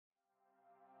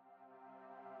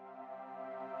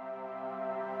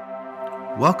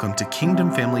Welcome to Kingdom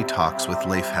Family Talks with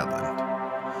Leif Hetland.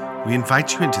 We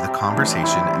invite you into the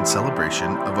conversation and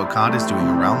celebration of what God is doing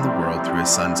around the world through his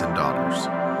sons and daughters.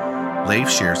 Leif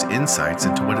shares insights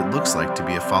into what it looks like to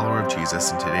be a follower of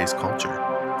Jesus in today's culture.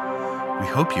 We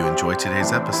hope you enjoy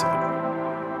today's episode.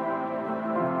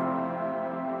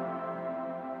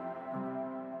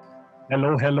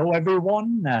 Hello,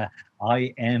 everyone.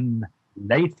 I am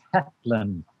Leif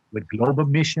Hetland with Global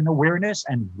Mission Awareness,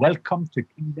 and welcome to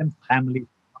Kingdom Family.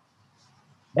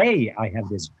 Today, I have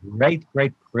this great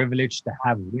privilege to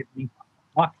have with me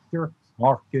Dr.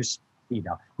 Marcus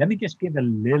Vida. Let me just give a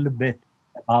little bit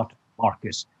about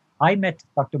Marcus. I met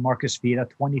Dr. Marcus Vida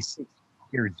 26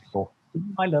 years ago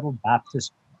in my little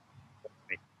Baptist.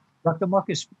 Dr.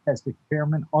 Marcus Vida is the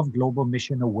chairman of Global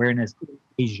Mission Awareness in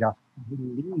Asia. He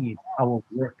leads our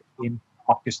work in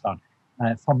Pakistan.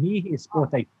 For me, he's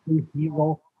both a true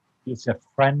hero, he's a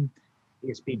friend,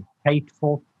 he's been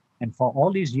faithful. And for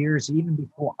all these years, even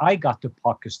before I got to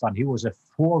Pakistan, he was a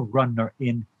forerunner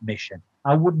in mission.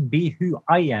 I wouldn't be who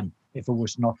I am if it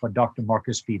was not for Dr.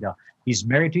 Marcus Vida. He's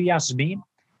married to Yasmin,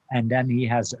 and then he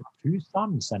has 2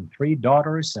 sons and 3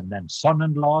 daughters, and then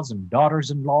son-in-laws and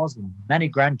daughters-in-laws and many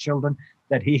grandchildren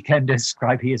that he can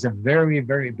describe. He is a very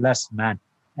blessed man.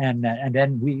 And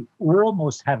then we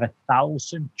almost have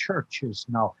 1,000 churches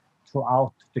now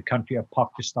throughout the country of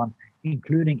Pakistan,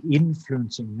 including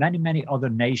influencing many other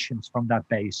nations from that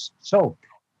base. So,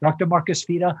 Dr. Marcus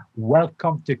Vida,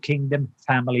 welcome to Kingdom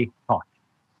Family Talk.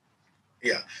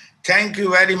 Yeah, thank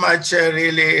you very much.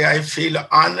 Really, I feel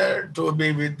honored to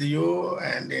be with you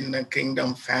and in the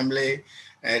Kingdom Family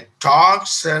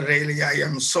Talks. Really, I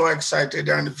am so excited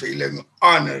and feeling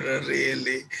honored,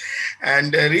 really.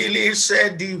 And really, it's a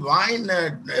divine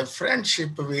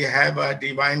friendship. We have a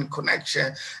divine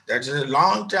connection. That is a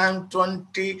long time,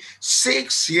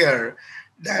 26 years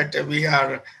that we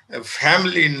are a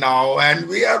family now, and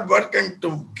we are working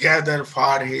together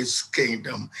for his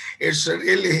kingdom. It's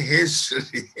really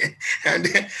history, and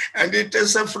it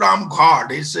is from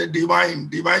God. It's a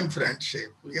divine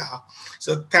friendship. Yeah.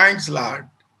 So thanks, Lord.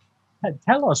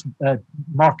 Tell us,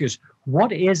 Marcus,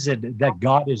 what is it that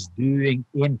God is doing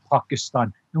in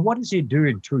Pakistan, and what is he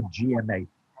doing through GMA?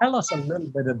 Tell us a little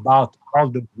bit about all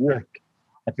the work,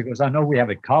 because I know we have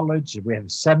a college, we have a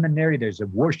seminary, there's a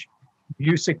worship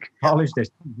music college.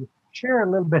 Share a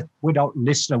little bit with our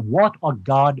listener. What are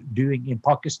God doing in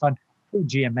Pakistan through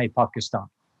GMA Pakistan?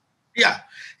 Yeah.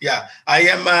 I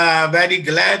am very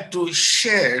glad to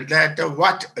share that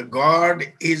what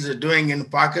God is doing in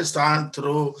Pakistan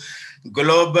through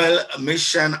global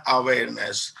mission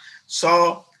awareness.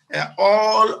 So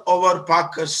all over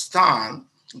Pakistan,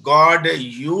 God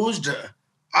used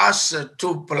us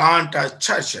to plant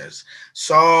churches.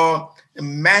 So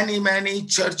many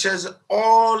churches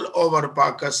all over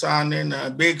Pakistan in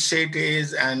big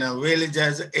cities and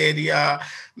villages area,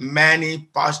 many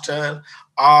pastors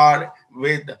are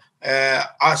with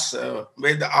us,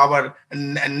 with our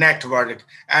network.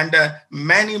 And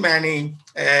many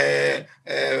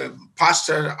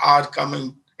pastors are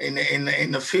coming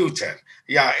in the future.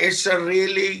 Yeah, it's a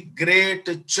really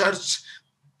great church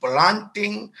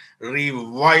planting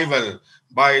revival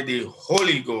by the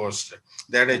Holy Ghost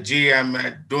that a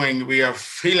GM doing. We are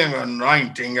feeling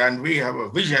anointing, and we have a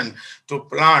vision to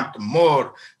plant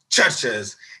more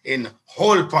churches in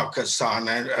whole Pakistan.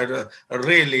 And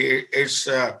really, it's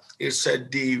a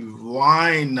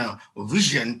divine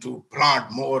vision to plant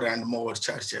more and more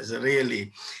churches.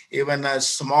 Really, even a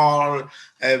small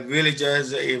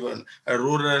villages, even a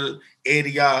rural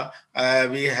area,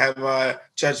 we have a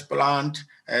church plant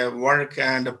work,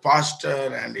 and a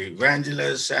pastor and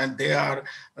evangelists, and they are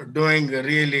doing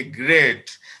really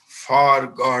great for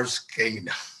God's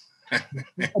kingdom.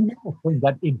 Another thing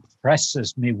that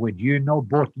impresses me with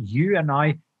both you and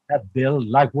I have built,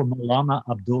 like with Maulana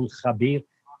Abdul Khabir,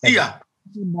 Yeah.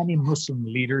 many Muslim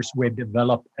leaders, we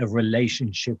develop a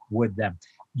relationship with them.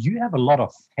 You have a lot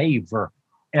of favor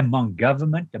among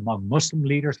government, among Muslim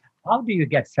leaders. How do you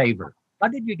get favor? How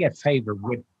did you get favor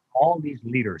with all these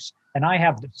leaders? And I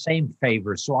have the same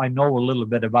favor, so I know a little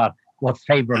bit about what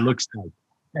favor looks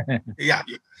like. Yeah.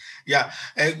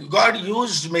 God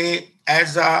used me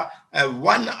as a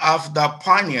one of the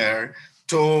pioneer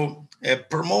to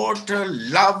promote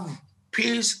love,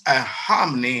 peace, and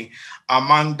harmony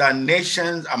among the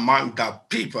nations, among the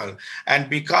people. And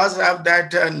because of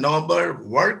that noble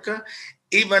work,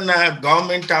 even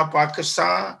government of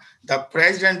Pakistan, the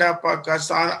president of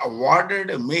Pakistan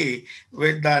awarded me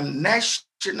with the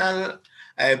National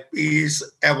Peace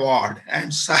Award,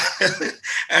 and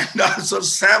and also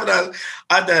several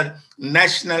other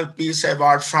national peace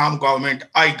award from government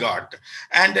I got,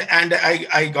 and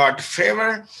I got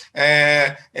favor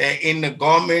in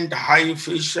government high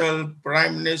official,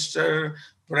 prime minister,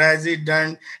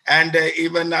 president, and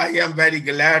even I am very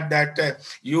glad that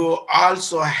you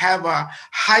also have a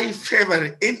high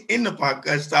favor in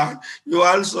Pakistan. You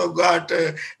also got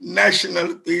a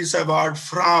national peace award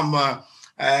from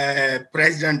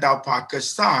president of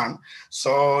Pakistan.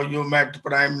 So you met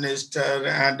prime minister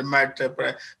and met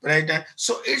president.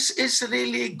 So it's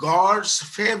really God's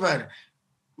favor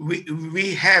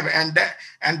we have,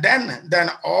 and then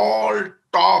all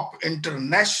top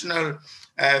international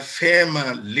fame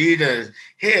leaders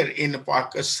here in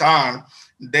Pakistan,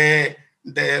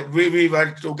 we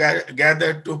were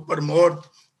together to promote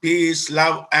peace,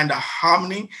 love, and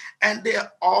harmony, and they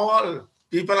all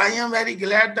people. I am very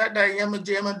glad that I am a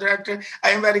German director.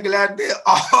 I am very glad they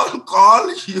all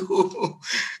call you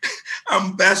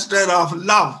ambassador of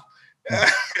love.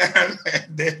 And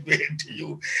they wait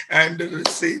you and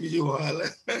receive you all.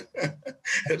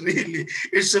 Really,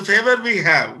 it's a favor we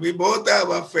have. We both have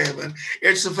a favor.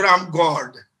 It's from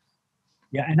God.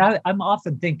 Yeah, and I'm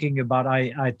often thinking about,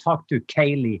 I talked to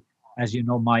Kaylee, as you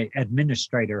know, my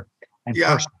administrator, and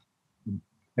Yeah, first,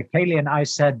 Kaylee and I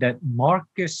said that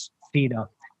Marcus Fida,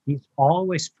 he's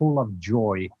always full of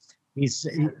joy.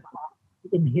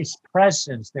 In his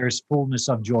presence, there's fullness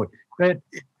of joy. But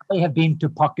I have been to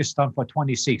Pakistan for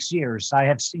 26 years. I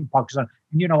have seen Pakistan.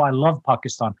 And, I love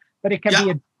Pakistan, but it can yeah, be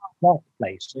a dark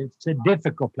place. It's a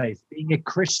difficult place. Being a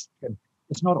Christian,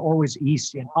 it's not always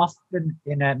easy. And often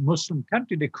in a Muslim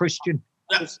country, the Christian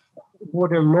yeah. is more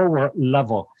the lower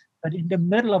level. But in the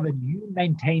middle of it, you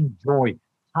maintain joy.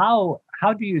 How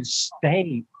do you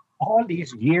stay all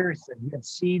these years, and you have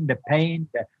seen the pain,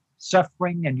 the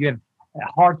suffering, and you have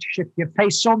hardship? You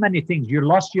faced so many things. You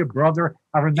lost your brother.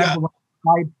 I Yeah. remember when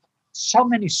I died, so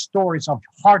many stories of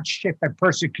hardship and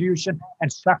persecution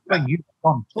and suffering Yeah. you've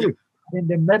gone Yeah. through. In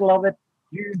the middle of it,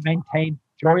 you maintain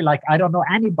joy like I don't know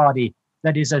anybody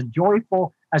that is as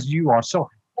joyful as you are. So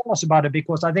tell us about it,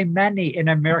 because I think many in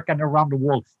America and around the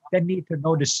world, they need to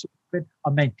know the secret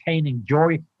of maintaining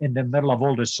joy in the middle of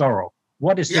all the sorrow.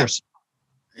 What is Yeah. your secret?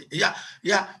 Yeah.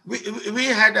 We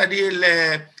had a real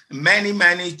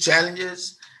many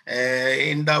challenges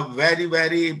in the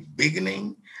very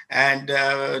beginning, and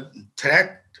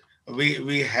threat.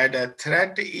 We had a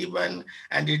threat even,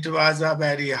 and it was a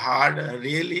very hard.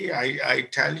 Really, I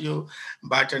tell you.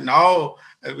 But now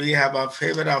we have a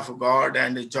favor of God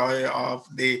and the joy of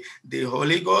the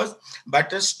Holy Ghost.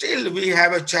 But still, we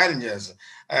have a challenges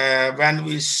when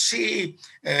we see.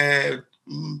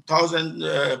 Thousand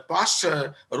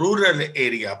pasture rural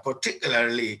area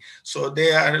particularly, so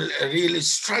they are really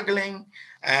struggling,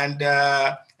 and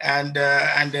there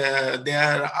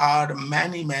are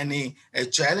many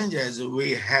challenges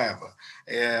we have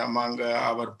among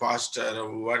our pastor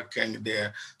working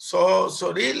there. So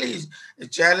really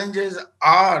challenges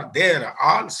are there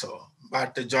also,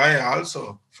 but joy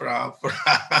also from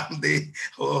the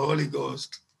Holy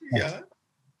Ghost. Yeah.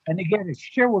 And again,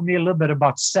 share with me a little bit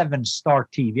about 7 Star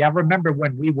TV. I remember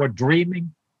when we were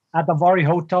dreaming at the Vari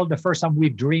Hotel, the first time we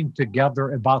dreamed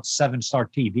together about 7 Star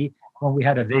TV when we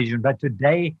had a vision. But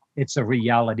today, it's a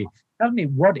reality. Tell me,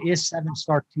 what is 7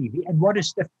 Star TV, and what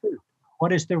is the fruit?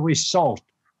 What is the result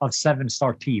of 7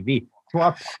 Star TV to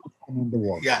our people in the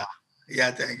world?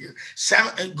 Yeah, thank you.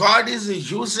 God is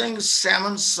using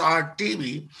 7 Star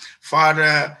TV for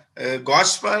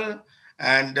gospel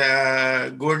and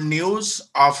good news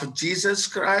of Jesus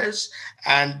Christ,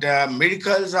 and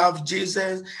miracles of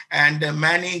Jesus, and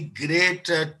many great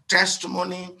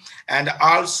testimony, and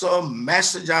also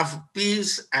message of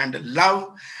peace and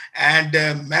love, and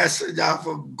message of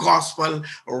gospel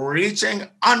reaching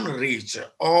unreached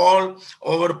all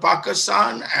over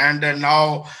Pakistan, and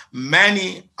now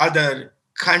many other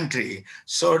country.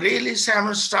 So really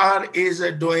 7 Star is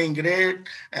doing great,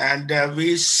 and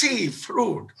we see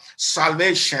fruit,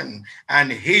 salvation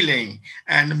and healing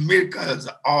and miracles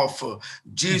of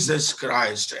Jesus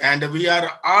Christ. And we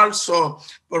are also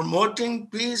promoting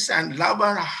peace and love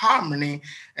and harmony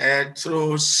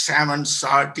through 7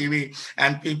 Star TV.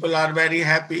 And people are very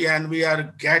happy, and we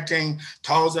are getting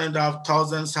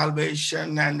thousands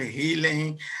salvation and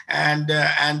healing, and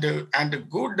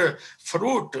good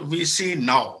fruit we see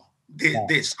now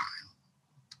this time.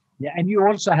 Yeah, and you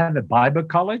also have a Bible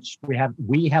college. We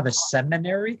have a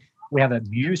seminary. We have a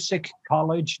music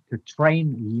college to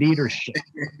train leadership.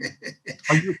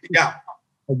 Are you, Yeah.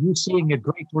 are you seeing a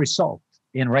great result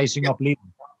in raising up leaders?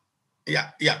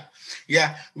 Yeah.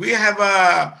 We have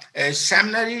a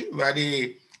seminary,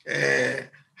 very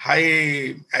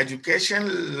high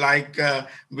education. Like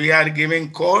we are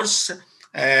giving course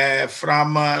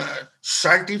from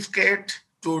certificate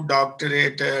to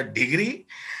doctorate degree,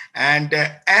 and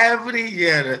every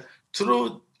year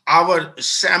through our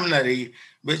seminary,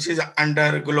 which is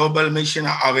under Global Mission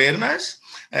Awareness,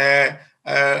 uh,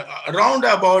 around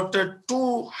about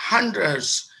 200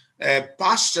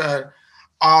 pastor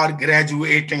are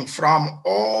graduating from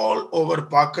all over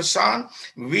Pakistan.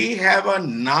 We have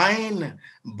 9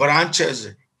 branches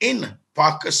in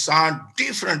Pakistan,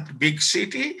 different big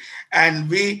city, and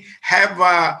we have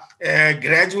a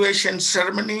graduation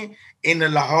ceremony in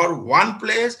Lahore, one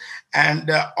place,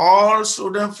 and all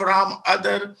students from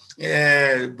other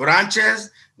branches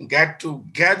get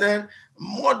together.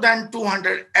 More than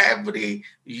 200 every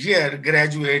year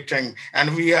graduating,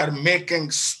 and we are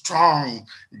making strong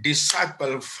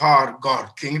disciple for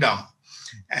God kingdom.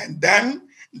 And then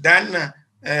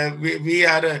we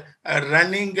are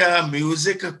running a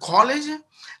music college,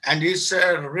 and it's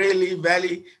really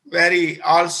very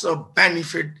also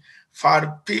benefit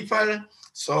for people.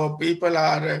 So people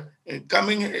are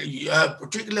coming,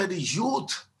 particularly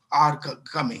youth are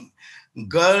coming,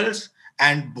 girls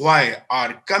and boy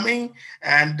are coming,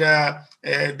 and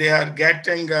they are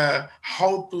getting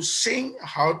how to sing,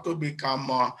 how to become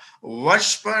a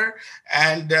worshiper,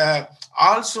 and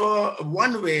also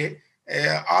one way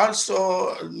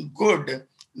also good,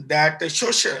 that the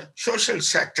social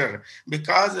sector,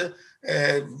 because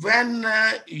when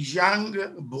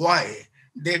young boy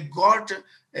they got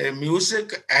a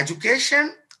music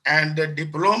education and a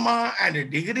diploma and a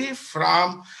degree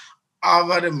from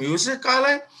our music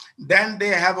college, then they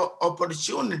have an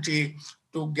opportunity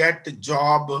to get a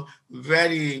job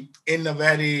very in a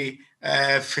very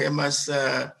famous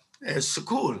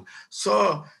school.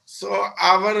 So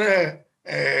our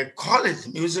college,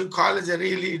 music college, are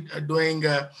really doing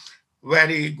a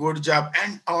very good job,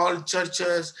 and all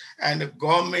churches and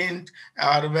government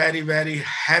are very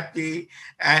happy,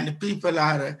 and people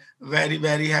are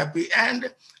very happy,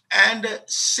 and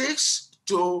 6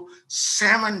 to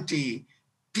 70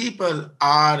 people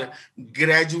are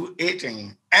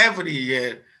graduating every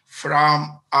year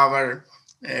from our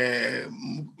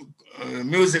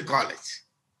music college.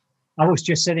 I was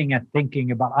just sitting and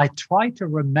thinking about, I try to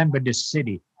remember the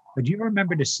city, but you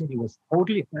remember the city was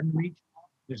totally unreached.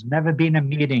 There's never been a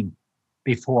meeting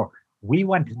before. We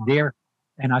went there,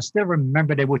 and I still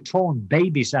remember they were throwing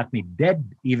babies at me,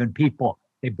 dead even people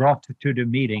they brought to the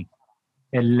meeting.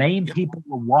 The lame Yeah. people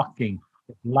were walking,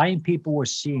 the blind people were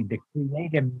seeing, they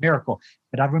created a miracle.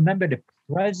 But I remember the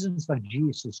presence of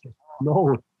Jesus just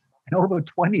flowed, and over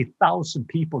 20,000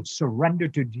 people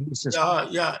surrendered to Jesus.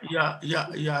 Yeah.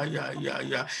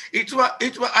 It was.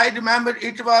 I remember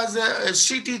it was a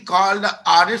city called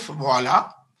Arif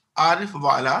Wala.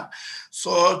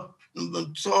 So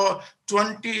so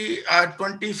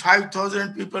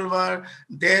 25,000 people were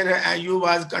there, and you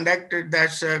was conducted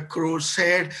that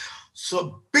crusade.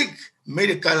 So big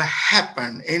miracle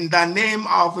happened in the name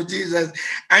of Jesus,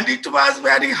 and it was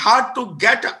very hard to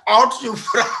get out you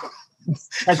from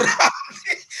That's from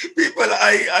people.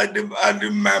 I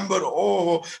remember,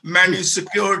 oh, many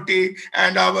security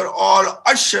and our all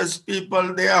ushers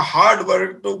people, they are hard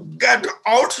work to get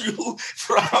out you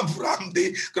from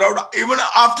the crowd. Even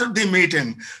after the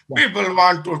meeting, yeah. people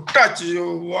want to touch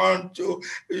you, want to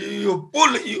you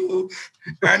pull you,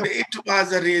 and it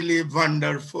was a really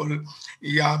wonderful,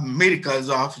 yeah, miracles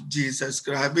of Jesus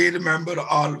Christ. We remember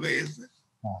always.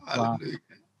 Wow. Hallelujah.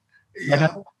 You Yeah.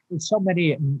 know, so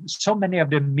many of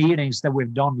the meetings that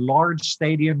we've done, large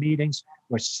stadium meetings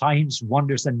with signs,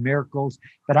 wonders, and miracles.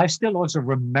 But I still also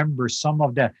remember some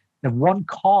of the one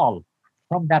call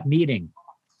from that meeting.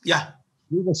 Yeah.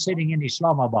 We were sitting in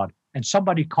Islamabad, and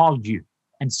somebody called you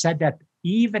and said that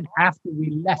even after we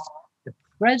left, the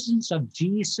presence of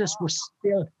Jesus was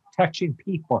still touching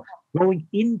people, going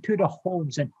into the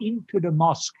homes and into the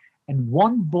mosque. And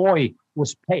one boy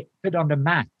was put on the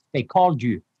mat. They called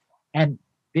you, and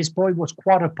this boy was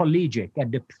quadriplegic, and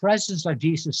the presence of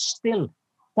Jesus still,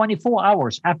 24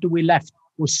 hours after we left,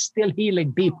 was still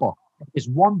healing people. This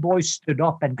one boy stood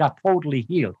up and got totally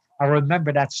healed. I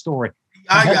remember that story.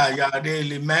 And Yeah.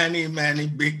 Really, many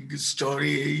big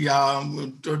story. Yeah,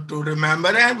 to remember,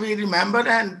 and we remember,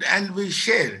 and we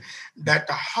share that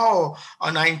how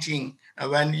anointing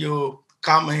when you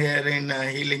come here in a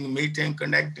healing meeting,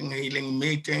 connecting healing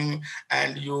meeting,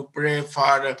 and you pray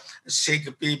for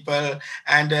sick people.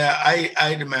 And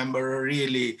I remember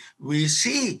really we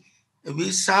see.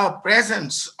 we saw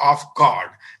presence of God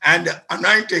and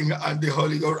anointing of the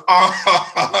Holy Ghost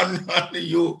on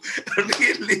you.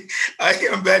 Really, I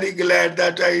am very glad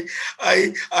that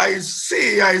I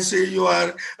see you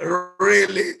are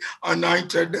really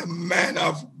anointed man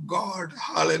of God.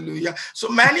 Hallelujah. So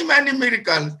many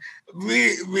miracles.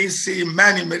 We see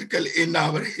many miracles in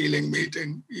our healing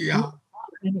meeting. Yeah.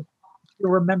 You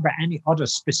remember any other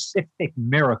specific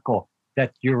miracle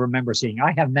that you remember seeing?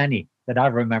 I have many that I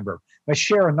remember. But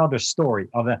share another story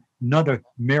of another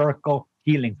miracle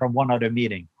healing from one other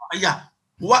meeting. Yeah.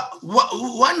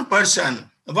 One person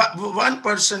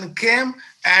came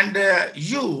and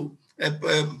you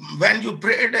when you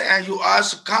prayed and you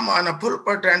asked come on a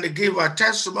pulpit and give a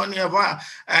testimony of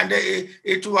and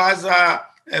it was a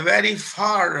very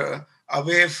far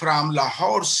away from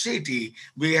Lahore city.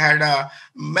 We had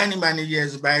many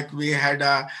years back we had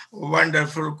a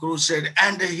wonderful crusade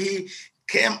and he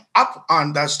came up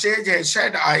on the stage. He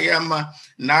said, I am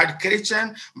not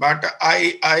Christian, but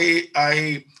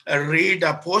I read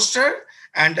a poster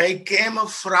and I came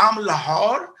from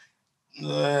Lahore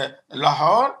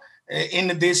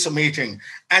in this meeting.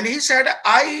 And he said,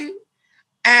 I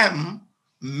am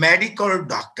medical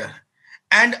doctor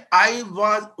and I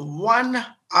was one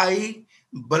eye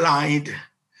blind.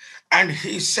 And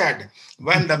he said,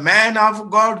 when the man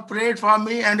of God prayed for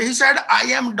me, and he said, I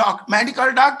am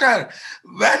medical doctor.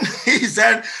 When he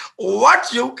said,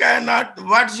 what you have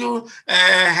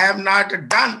not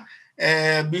done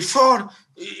before,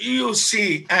 you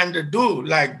see and do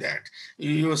like that,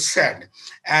 you said.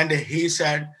 And he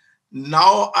said,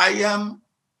 now I am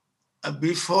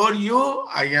before you,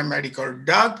 I am medical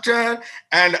doctor,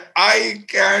 and I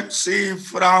can see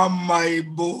from my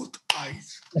both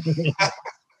eyes.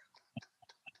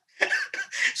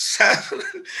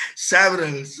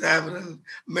 several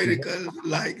miracles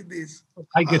like this.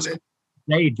 I guess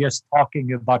they just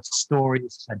talking about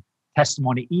stories and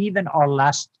testimony. Even our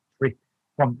last trip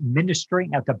from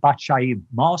ministering at the Batshaib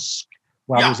Mosque,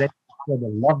 where I was able to share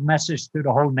the love message to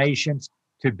the whole nations,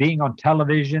 to being on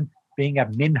television, being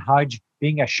at Minhaj,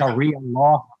 being a Sharia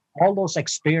law, all those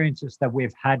experiences that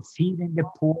we've had, feeding the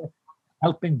poor,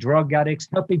 helping drug addicts,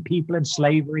 helping people in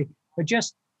slavery, but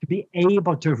just to be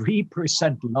able to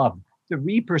represent love, to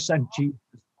represent Jesus,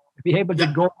 to be able to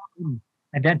go in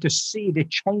and then to see the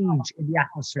change in the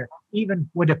atmosphere, even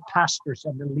with the pastors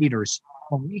and the leaders.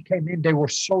 When we came in, they were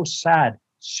so sad,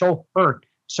 so hurt,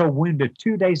 so wounded.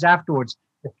 2 days afterwards,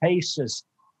 the faces,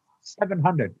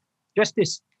 700, just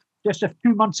a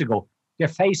few months ago, their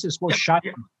faces were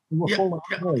shining. They were full of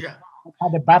joy. They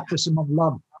had a baptism of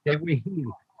love. They were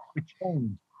healed. They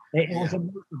changed. It was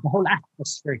amazing. The whole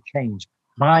atmosphere changed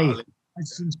by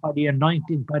presence, by the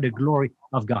anointing, by the glory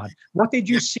of God. What did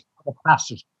you see from the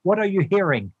pastors? What are you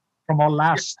hearing from our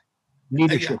last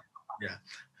leadership?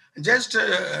 Just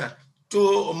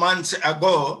 2 months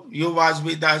ago, you was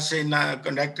with us in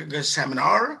conducting a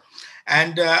seminar,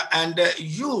 and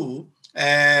you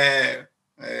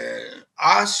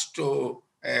asked to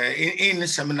in a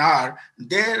seminar.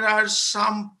 There are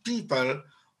some people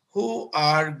who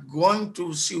are going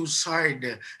to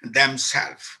suicide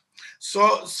themselves.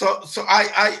 So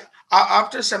I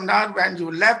after seminar when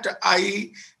you left,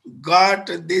 I got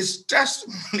this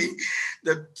testimony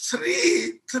that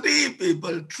three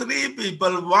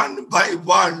people, one by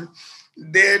one,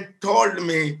 they told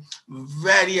me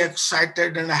very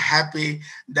excited and happy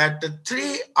that the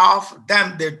three of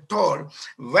them, they told,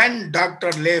 when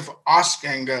Dr. Leif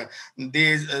asking,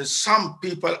 these some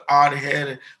people are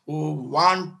here who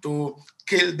want to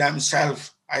kill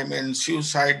themselves, I mean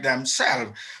suicide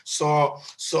themselves. So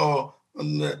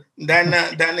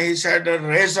then he said,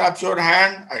 raise up your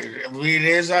hand. We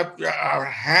raise up our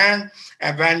hand,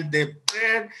 and when they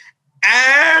prayed,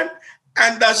 and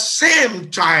at the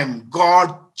same time,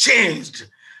 God changed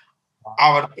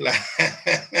our plan.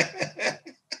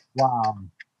 Wow.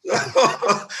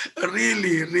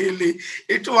 Really,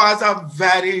 it was a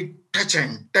very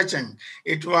touching.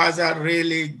 It was a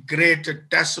really great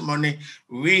testimony.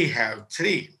 We have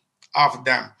three of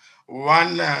them,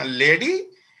 one lady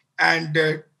and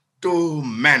 2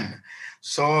 men.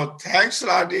 So thanks a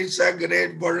lot. It's a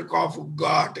great work of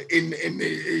God in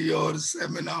your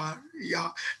seminar. Yeah.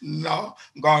 Now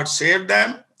God saved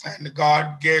them and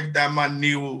God gave them a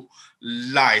new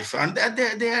life. And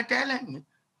they are telling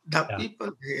the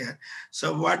people here.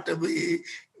 So what we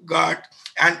got,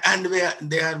 and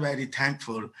they are very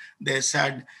thankful. They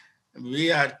said,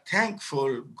 we are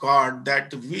thankful, God,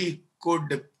 that we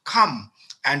could come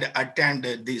and attend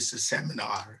this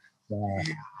seminar.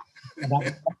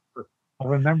 And I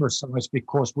remember so much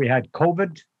because we had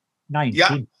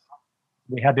COVID-19.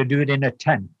 We had to do it in a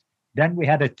tent. Then we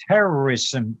had a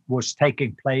terrorism was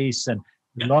taking place, and a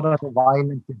Yeah. lot of the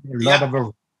violence, a lot Yeah.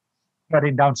 of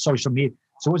shutting down social media.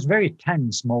 So it was a very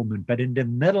tense moment. But in the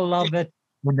middle of it,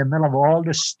 in the middle of all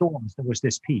the storms, there was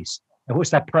this peace. There was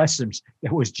that presence.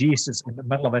 There was Jesus in the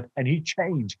middle of it, and he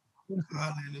changed. He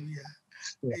Hallelujah.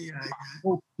 Yeah.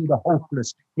 hope to the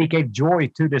hopeless. He gave joy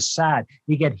to the sad.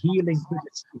 He gave healing to the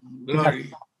sick. He gave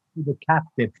Glory. to the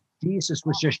captive. Jesus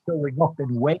was just showing up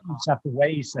in waves after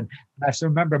waves. And I still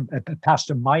remember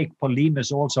Pastor Mike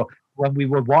Polimas also, when we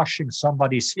were washing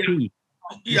somebody's Yeah. feet,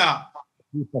 Yeah.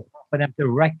 people, for them to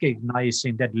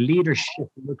recognizing that leadership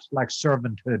looks like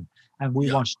servanthood, and we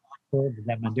Yeah. want to serve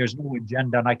them, and there's no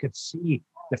agenda. And I could see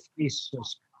the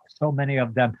faces, so many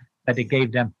of them, that it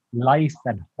gave them life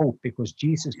and hope, because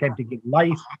Jesus came to give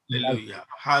life. Hallelujah.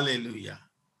 Hallelujah.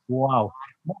 Wow.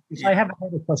 Marcus, I Yeah. have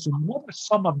another question. What are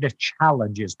some of the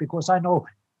challenges? Because I know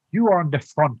you are on the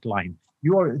front line.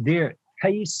 You are there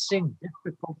facing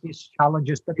difficulties,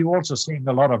 challenges, but you're also seeing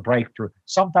a lot of breakthrough.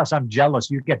 Sometimes I'm jealous.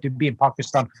 You get to be in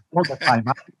Pakistan all the time.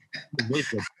 I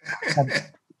visit. And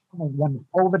when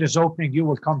COVID is opening, you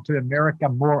will come to America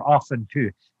more often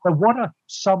too. But what are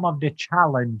some of the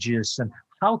challenges, and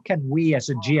how can we as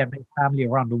a GMA family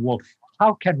around the world,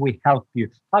 how can we help you?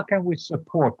 How can we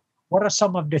support? What are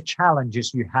some of the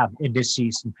challenges you have in this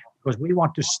season? Because we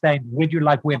want to stand with you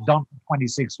like we've done for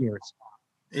 26 years.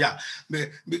 Yeah.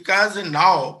 Because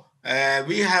now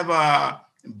we have a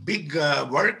big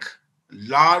work,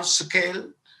 large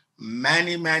scale,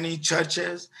 many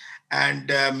churches and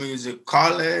music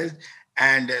college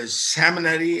and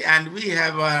seminary, and we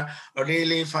have a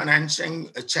really financing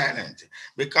challenge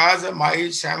because of my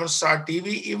Seven Star TV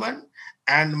even,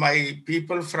 and my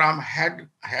people from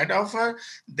head office,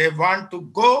 they want to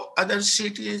go other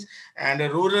cities and a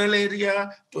rural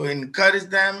area to encourage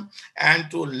them and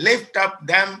to lift up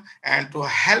them and to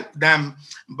help them.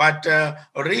 But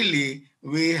really,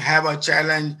 we have a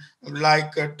challenge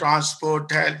like a transport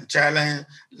challenge,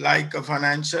 like a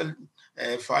financial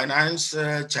finance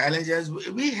challenges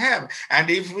we have. And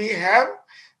if we have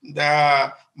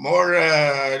the more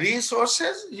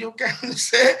resources, you can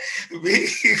say we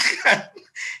can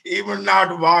even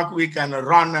not walk, we can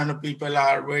run, and people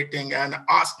are waiting and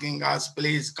asking us,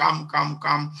 please come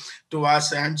to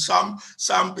us. And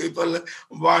some people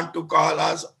want to call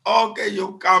us, okay,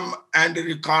 you come and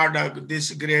record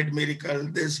this great miracle,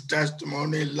 this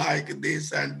testimony like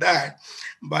this and that.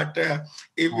 But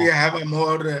if we have a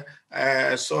more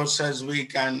sources, we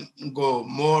can go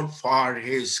more for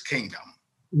his kingdom.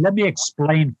 Let me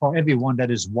explain for everyone that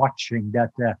is watching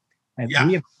that Yeah.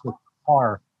 we have a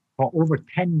car for over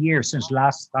 10 years since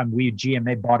last time we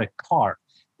GMA bought a car.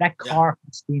 That Yeah. car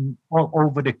has been all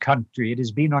over the country. It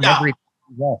has been on Yeah. every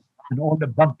wall and all the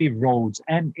bumpy roads,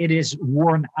 and it is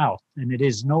worn out, and it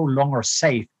is no longer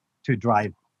safe to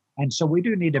drive. And so we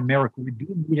do need a miracle. We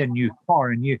do need a new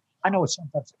car. And I know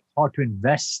sometimes it's hard to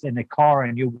invest in a car,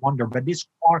 and you wonder, but this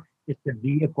car is the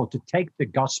vehicle to take the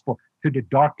gospel to the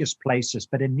darkest places,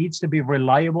 but it needs to be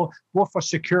reliable, both for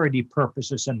security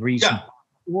purposes and reasons.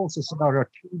 Yeah. Also, so that our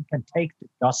team can take the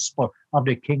gospel of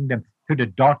the kingdom to the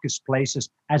darkest places,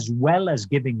 as well as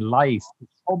giving life to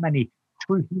so many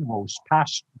true heroes,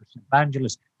 pastors,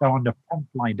 evangelists that are on the front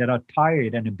line, that are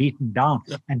tired and beaten down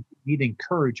Yeah. and need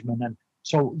encouragement. And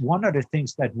so one of the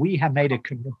things that we have made a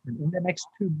commitment in the next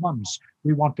 2 months,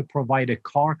 we want to provide a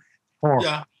car for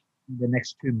Yeah. the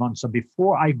next 2 months. So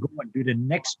before I go and do the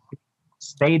next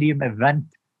stadium event,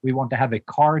 we want to have a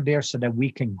car there so that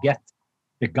we can get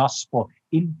the gospel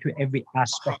into every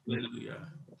aspect. Hallelujah.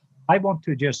 I want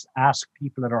to just ask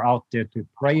people that are out there to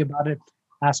pray about it.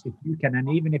 Ask if you can, and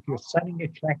even if you're sending a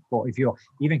check or if you're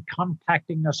even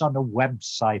contacting us on the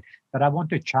website. But I want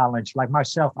to challenge, like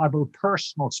myself, I will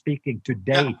personal speaking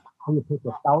today. Yeah. I will put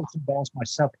 $1,000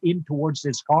 myself in towards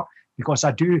this car, because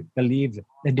I do believe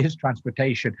in this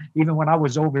transportation. Even when I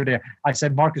was over there, I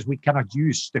said, Marcus, we cannot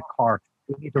use the car.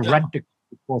 We need to Yeah. rent it,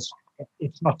 because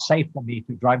it's not safe for me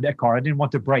to drive that car. I didn't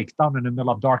want to break down in the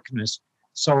middle of darkness.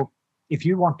 So if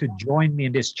you want to join me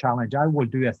in this challenge, I will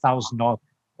do $1,000,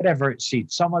 whatever it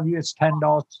seats. Some of you it's $10,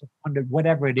 100,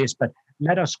 whatever it is. But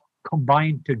let us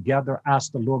combine together,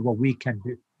 ask the Lord what we can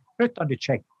do. Put on the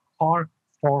check, car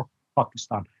for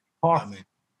Pakistan. Car Amen.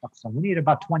 Pakistan. We need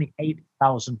about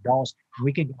 $28,000.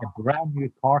 We can get a brand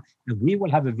new car, and we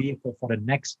will have a vehicle for the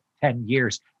next 10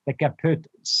 years that can put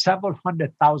several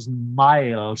 100,000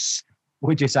 miles,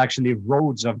 which is actually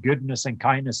roads of goodness and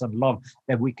kindness and love,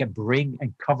 that we can bring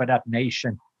and cover that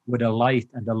nation with the light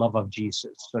and the love of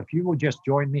Jesus. So if you will just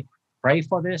join me, pray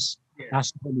for this, Yes.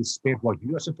 ask the Holy Spirit what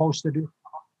you are supposed to do.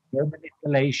 No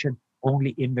manipulation,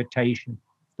 only invitation.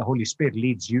 The Holy Spirit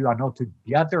leads you. I know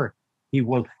together He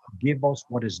will give us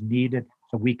what is needed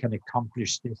so we can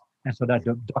accomplish this, and so that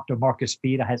Dr. Marcus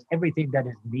Vida has everything that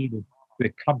is needed to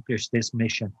accomplish this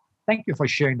mission. Thank you for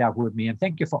sharing that with me, and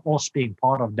thank you for us being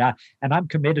part of that. And I'm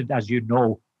committed, as you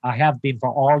know, I have been for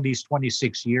all these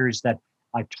 26 years, that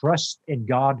I trust in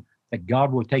God, that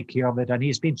God will take care of it. And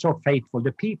He's been so faithful.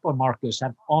 The people, Marcus,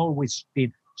 have always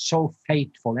been so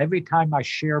faithful. Every time I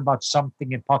share about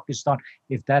something in Pakistan,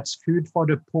 if that's food for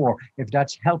the poor, if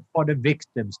that's help for the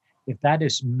victims, if that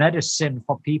is medicine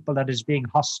for people that is being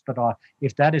hospitalized,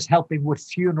 if that is helping with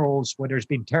funerals where there's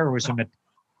been terrorism, if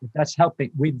that's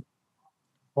helping with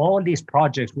all these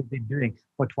projects we've been doing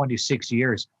for 26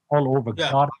 years all over,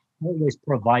 Yeah. God always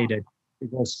provided,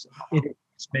 because it is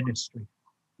His ministry.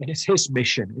 It is His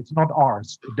mission. It's not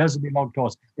ours. It doesn't belong to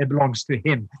us. It belongs to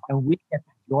Him. And we get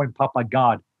to join Papa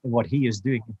God in what He is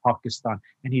doing in Pakistan.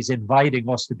 And He's inviting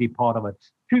us to be part of it.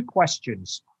 Two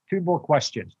more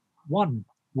questions. One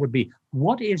would be,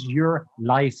 what is your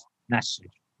life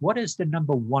message? What is the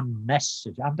number one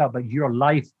message? I'm talking about your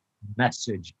life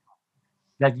message.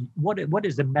 What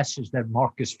is the message that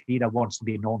Marcus Vida wants to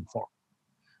be known for?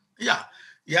 Yeah.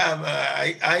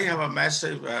 I have a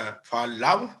message for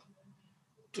love,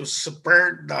 to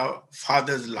spread the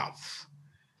Father's love.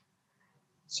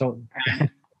 So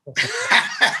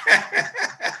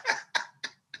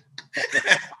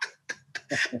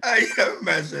I have a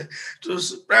message to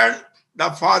spread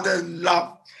the Father's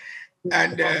love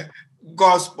and the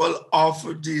gospel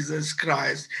of Jesus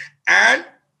Christ, and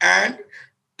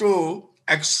to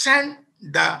extend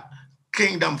the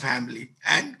kingdom family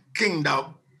and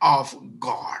kingdom of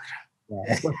God.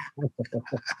 That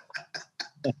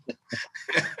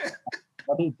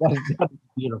is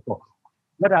beautiful.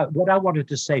 What I wanted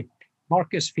to say,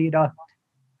 Marcus Vida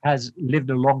has lived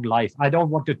a long life. I don't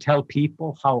want to tell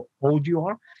people how old you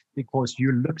are, because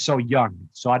you look so young.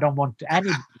 So I don't want to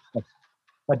any.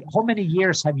 But how many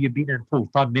years have you been in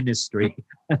full-time ministry?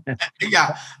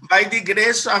 Yeah, by the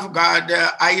grace of God,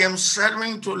 I am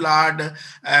serving to Lord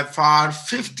for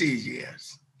 50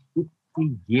 years.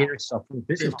 50 years of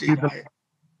this is 50 jubilee. years.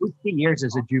 50 years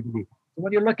is a jubilee. So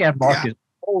when you look at Marcus,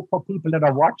 for people that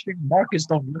are watching, Marcus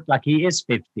don't look like he is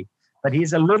 50, but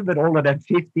he's a little bit older than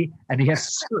 50, and he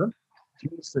has served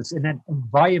Jesus in an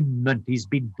environment. He's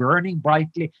been burning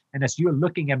brightly, and as you're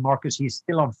looking at Marcus, he's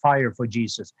still on fire for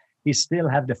Jesus. He still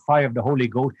have the fire of the Holy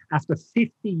Ghost. After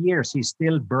 50 years, he's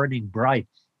still burning bright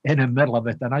in the middle of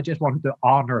it, and I just wanted to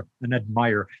honor and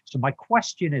admire. So my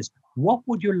question is, what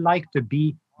would you like to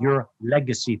be your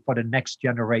legacy for the next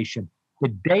generation? The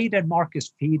day that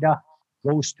Marcus Vida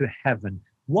goes to heaven,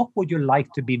 what would you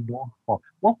like to be known for?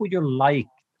 What would you like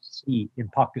to see in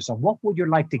Pakistan? What would you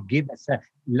like to give as a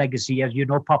legacy? As you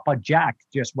know, Papa Jack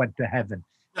just went to heaven.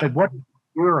 But what is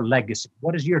your legacy?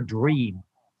 What is your dream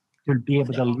to be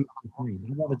able to leave behind?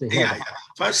 I wanted to hear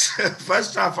that.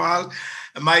 First of all,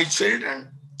 my children,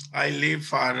 I live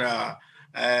for,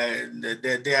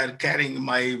 they are carrying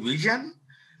my vision,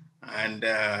 and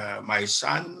my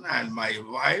son and my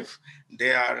wife,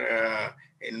 they are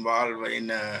involved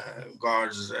in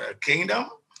God's kingdom,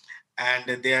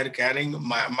 and they are carrying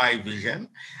my vision.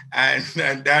 And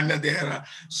then there are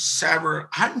several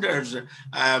hundreds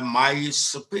my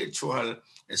spiritual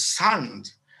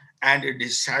sons and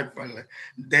disciples.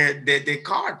 They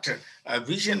caught a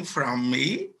vision from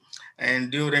me,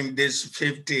 and during this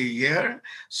 50 year,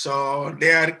 so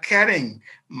they are carrying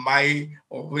my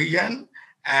vision,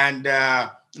 and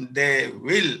they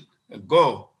will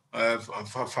go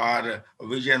for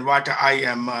vision what I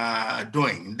am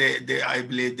doing. I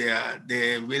believe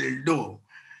they will do.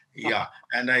 Yeah,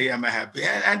 and I am happy.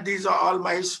 And these are all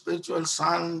my spiritual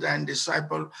sons and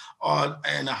disciples, all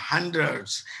in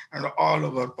hundreds and all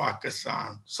over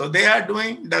Pakistan. So they are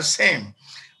doing the same,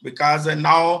 because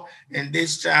now in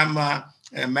this time,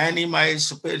 many my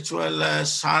spiritual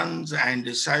sons and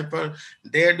disciples,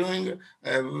 they are doing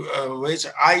which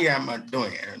I am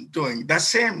doing the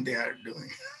same they are doing.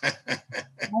 I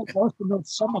also know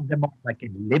some of them are like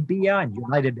in Libya and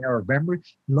United Arab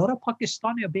Emirates. A lot of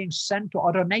Pakistani are being sent to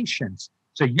other nations.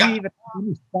 So you even have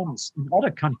any sons in other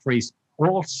countries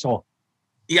also.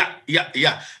 Yeah.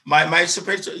 My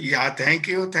spiritual, thank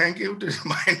you to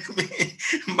remind me.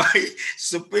 My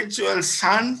spiritual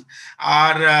sons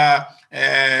are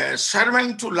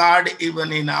serving to Lord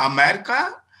even in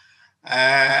America,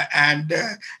 and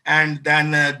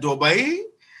then Dubai,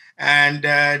 and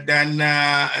then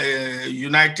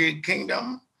United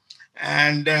Kingdom,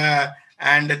 and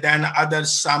then other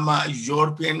some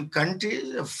European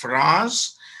countries,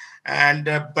 France, and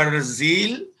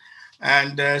Brazil,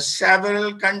 and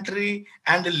several country,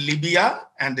 and Libya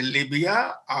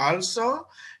also,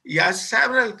 Yes,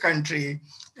 several countries,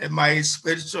 my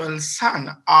spiritual son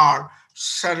are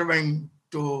serving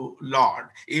to Lord,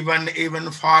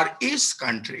 even Far East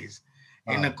countries,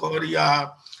 in Uh,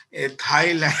 Korea,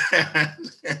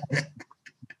 Thailand,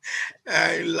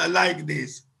 like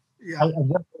this. I, Yeah. I-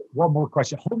 one, one more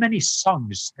question. How many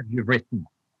songs have you written?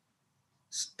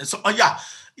 So yeah.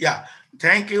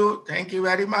 Thank you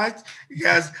very much.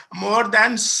 Yes, more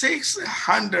than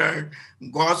 600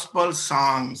 gospel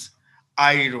songs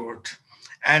I wrote,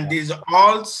 and Yeah. these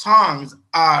all songs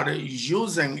are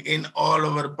using in all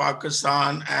over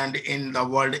Pakistan and in the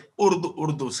world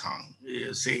Urdu song.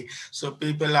 You see, so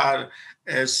people are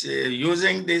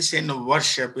using this in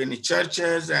worship in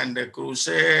churches and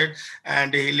crusade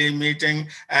and healing meeting,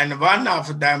 and one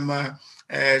of them.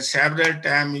 Several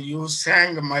times you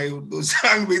sang my Urdu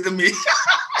song with me.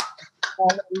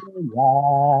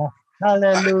 Hallelujah.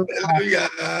 Hallelujah.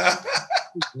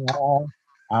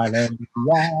 Hallelujah.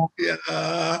 Hallelujah.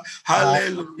 Yeah.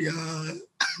 Hallelujah.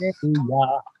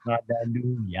 Hallelujah.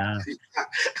 Hallelujah.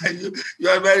 You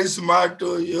are very smart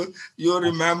too. You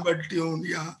remember tune.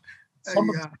 Yeah. Some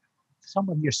of Yeah. some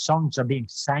of your songs are being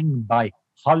sang by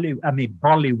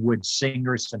Bollywood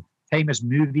singers and famous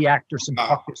movie actors in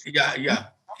Pakistan. Yeah. Yeah.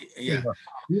 Yeah.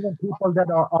 Even people that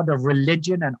are other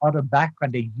religion and other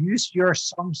background, they use your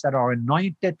songs that are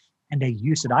anointed and they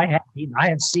use it. I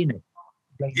have seen it.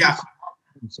 They Yeah.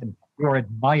 use it and you're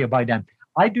admired by them.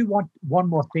 I do want one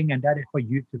more thing, and that is for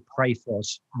you to pray for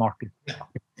us, Marcus. Yeah.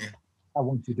 I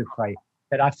want you to pray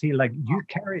that I feel like you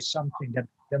carry something that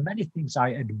there are many things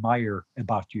I admire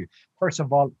about you. First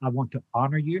of all, I want to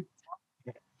honor you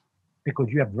because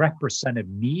you have represented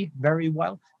me very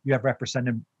well. You have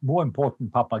represented, more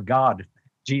important, Papa God,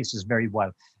 Jesus, very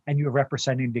well. And you're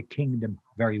representing the kingdom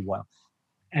very well.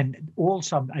 And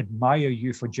also, I admire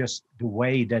you for just the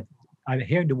way that I'm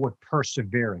hearing the word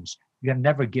perseverance. You have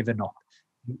never given up.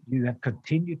 You have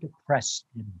continued to press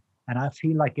in. And I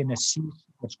feel like in a season,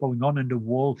 what's going on in the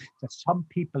world, that some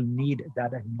people need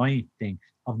that anointing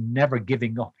of never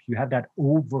giving up. You have that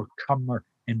overcomer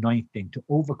anointing to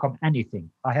overcome anything.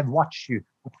 I have watched you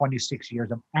for 26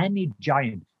 years of any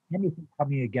giant, anything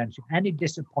coming against you, any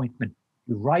disappointment.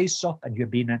 You rise up and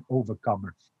you've been an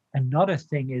overcomer. Another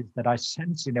thing is that I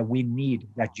sense that we need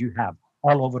that you have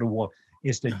all over the world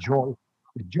is the joy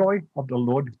of the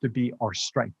Lord to be our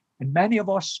strength. And many of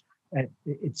us,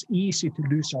 it's easy to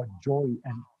lose our joy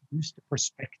and lose the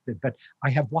perspective. But I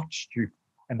have watched you,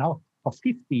 and now for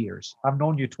 50 years, I've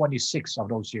known you 26 of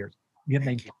those years. You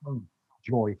Thank you. maintain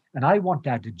joy, and I want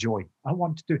that joy. I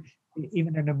want to,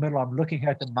 even in the middle, I'm looking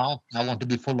at the mountain. I want to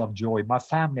be full of joy. My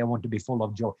family, I want to be full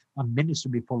of joy. My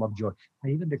ministry, be full of joy.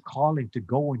 And even the calling to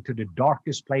go into the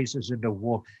darkest places in the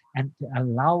world and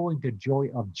allowing the joy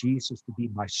of Jesus to be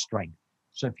my strength.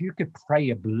 So if you could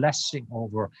pray a blessing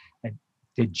over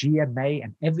the GMA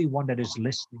and everyone that is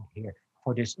listening here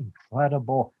for this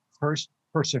incredible first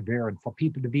perseverance, for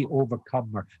people to be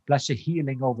overcomer, bless a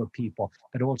healing over people,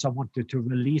 but also wanted to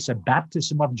release a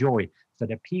baptism of joy so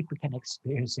that people can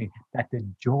experience that the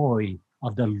joy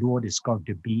of the Lord is going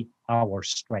to be our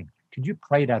strength. Could you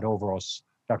pray that over us,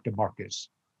 Dr. Marcus?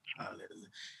 Hallelujah.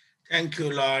 Thank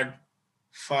you, Lord,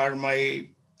 for my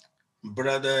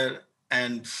brother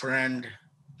and friend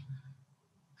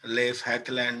Leif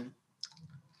Hetland.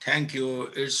 Thank you.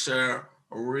 It's a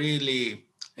really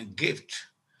a gift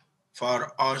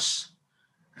for us.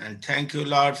 And thank you,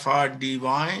 Lord, for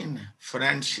divine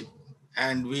friendship.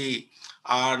 And we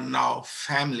are now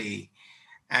family.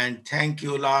 And thank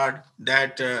you, Lord,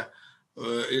 that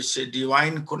it's a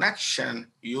divine connection.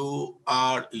 You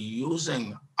are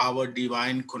using our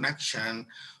divine connection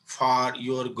for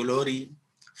your glory,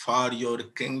 for your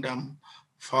kingdom,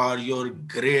 for your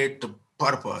great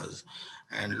purpose.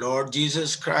 And Lord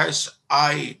Jesus Christ,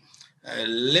 I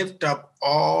lift up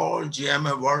all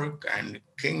GMA work and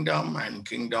kingdom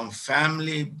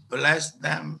family, bless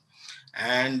them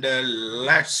and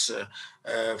let's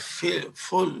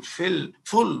full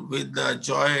with the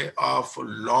joy of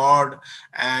Lord.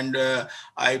 And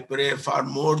I pray for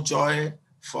more joy,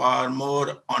 for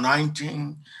more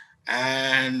anointing,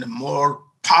 and more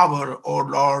power, O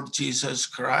Lord Jesus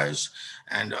Christ,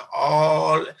 and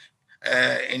all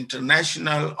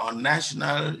international or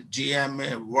national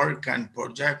GMA work and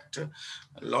project.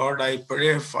 Lord, I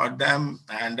pray for them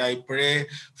and I pray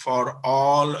for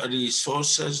all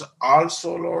resources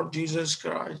also, Lord Jesus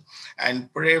Christ,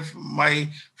 and pray for my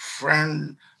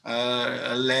friend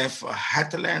Leif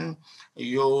Hetland.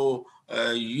 You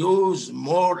use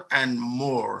more and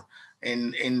more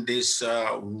in this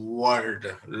world,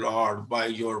 Lord, by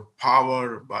your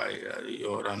power, by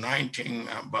your anointing,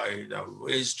 by the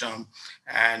wisdom,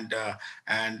 and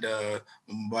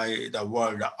by the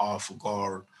word of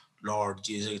God, Lord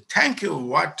Jesus. Thank you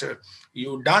what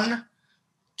you done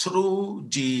through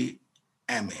GMA.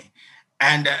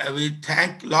 And we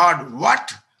thank Lord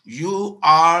what you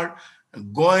are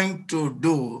going to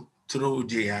do through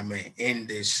GMA in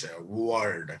this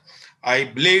world. I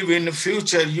believe in the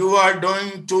future you are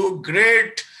doing to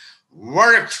great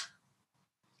work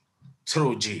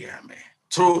through GMA,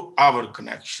 through our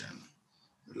connection.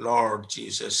 Lord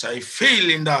Jesus, I feel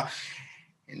in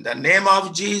the name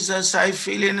of Jesus, I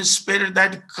feel in the spirit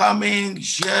that coming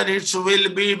here it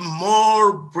will be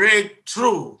more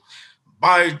breakthrough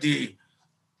by the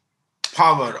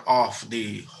power of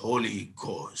the Holy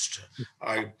Ghost.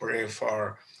 I pray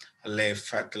for Leif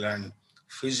Fetland,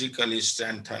 physically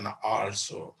strengthen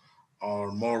also,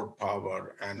 or more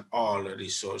power and all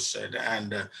resources,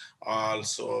 and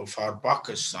also for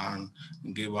Pakistan,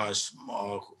 give us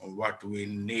more what we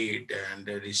need and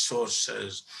the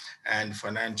resources and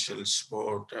financial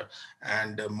support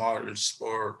and moral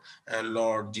support.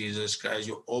 Lord Jesus Christ,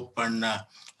 you open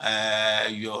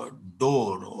your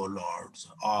door, O Lord,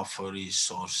 of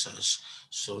resources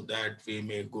so that we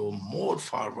may go more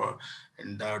forward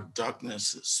in the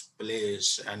darkness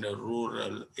place and a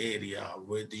rural area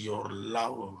with your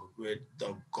love, with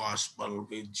the gospel,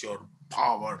 with your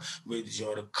power, with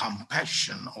your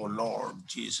compassion, O Lord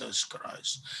Jesus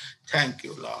Christ. Thank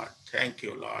you, Lord. Thank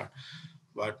you, Lord,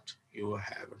 what you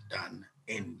have done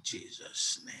in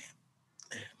Jesus'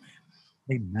 name.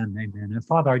 Amen. Amen, amen. And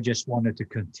Father, I just wanted to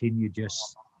continue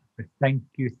just to thank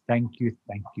you, thank you,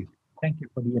 thank you. Thank you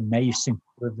for the amazing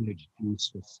privilege,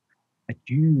 Jesus, that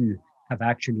you have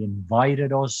actually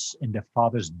invited us in the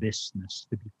Father's business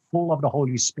to be full of the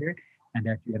Holy Spirit, and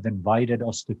that you have invited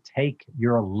us to take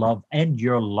your love and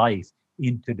your life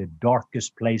into the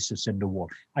darkest places in the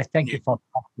world. I thank you for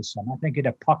Pakistan. I thank you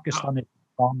that Pakistan is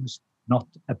a promise, not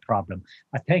a problem.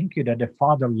 I thank you that the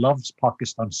Father loves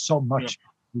Pakistan so much.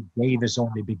 He gave his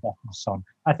only begotten son.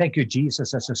 I thank you,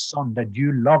 Jesus, as a son, that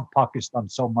you love Pakistan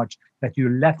so much that you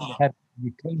left heaven,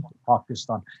 you came to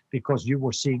Pakistan because you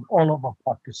were seeing all over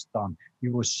Pakistan.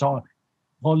 You were saw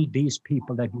all these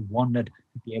people that you wanted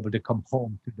to be able to come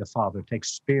home to the Father, to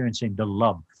experiencing the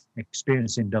love,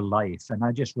 experiencing the life. And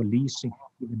I just releasing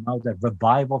even now that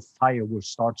revival fire will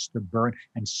starts to burn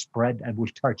and spread and will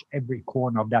touch every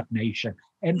corner of that nation.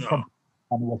 And from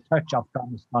and it will touch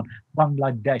Afghanistan,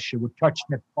 Bangladesh, it will touch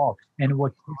Nepal, and it will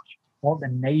touch all the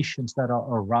nations that are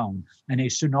around. And a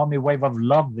tsunami wave of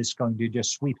love is going to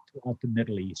just sweep throughout the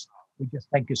Middle East. We just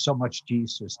thank you so much,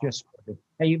 Jesus, just for the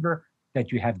favor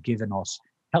that you have given us.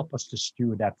 Help us to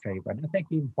steward that favor. And I thank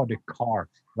you even for the car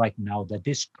right now, that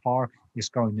this car is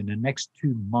going in the next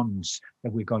 2 months,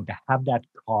 that we're going to have that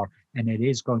car, and it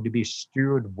is going to be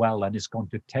stewarded well, and it's going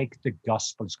to take the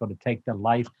gospel, it's going to take the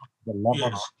life, the love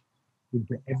of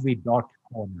into every dark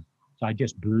corner. So I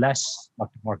just bless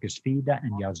Dr. Marcus Fida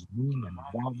and Yasmin and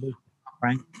Robert,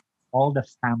 Frank, all the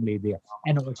family there,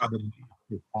 and also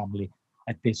the family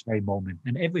at this very moment,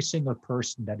 and every single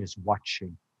person that is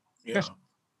watching. Just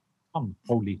come,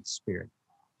 Holy Spirit.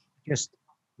 Just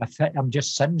I'm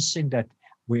just sensing that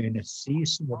we're in a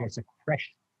season where there's a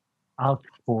fresh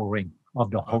outpouring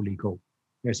of the Holy Ghost.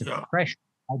 There's a fresh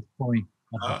outpouring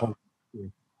of the Holy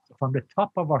Spirit. So from the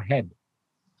top of our head,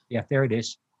 yeah, there it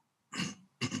is.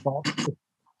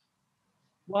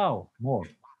 Wow, more.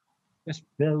 Just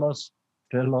fill us,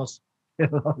 fill us,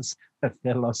 fill us,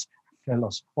 fill us, fill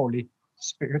us, Holy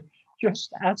Spirit.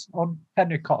 Just as on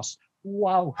Pentecost.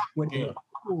 Wow, when they were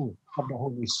full of the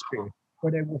Holy Spirit,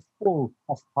 when they were full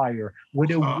of fire, when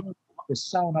they were the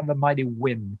sound of a mighty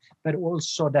wind, but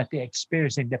also that they're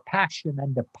experiencing the passion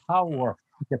and the power,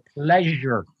 the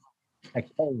pleasure that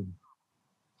came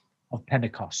of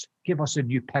Pentecost. Give us a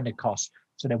new Pentecost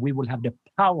so that we will have the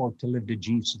power to live the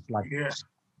Jesus life.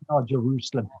 Now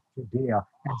Jerusalem, Judea,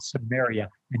 and Samaria,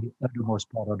 and the uttermost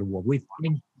part of the world. We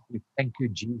thank you,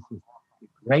 Jesus, the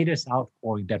greatest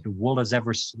outpouring that the world has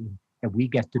ever seen, and we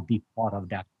get to be part of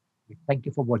that. We thank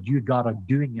you for what you, God, are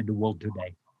doing in the world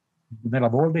today. In the middle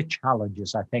of all the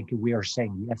challenges, I thank you, we are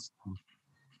saying yes to you.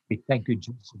 We thank you,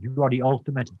 Jesus. You are the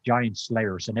ultimate giant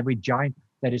slayers, and every giant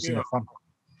that is in the front of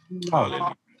you.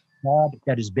 God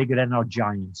that is bigger than our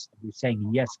giants. We're saying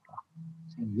yes, God.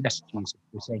 We're saying yes, Jesus.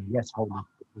 We're saying yes, Holy Spirit.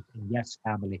 We're saying yes,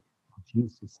 family. In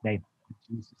Jesus' name. In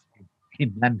Jesus' name.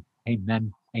 Amen.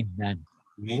 Amen. Amen.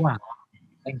 Wow.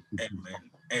 Thank you, Jesus.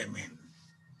 Amen.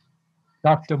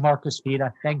 Dr. Marcus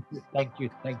Fida, thank you, thank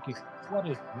you, thank you. What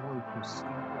a joy to see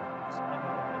you.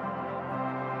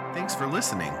 Thanks for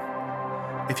listening.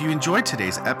 If you enjoyed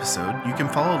today's episode, you can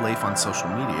follow Leif on social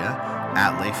media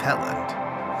at Leif Hetland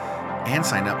and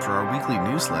sign up for our weekly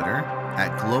newsletter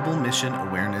at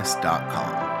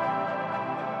globalmissionawareness.com.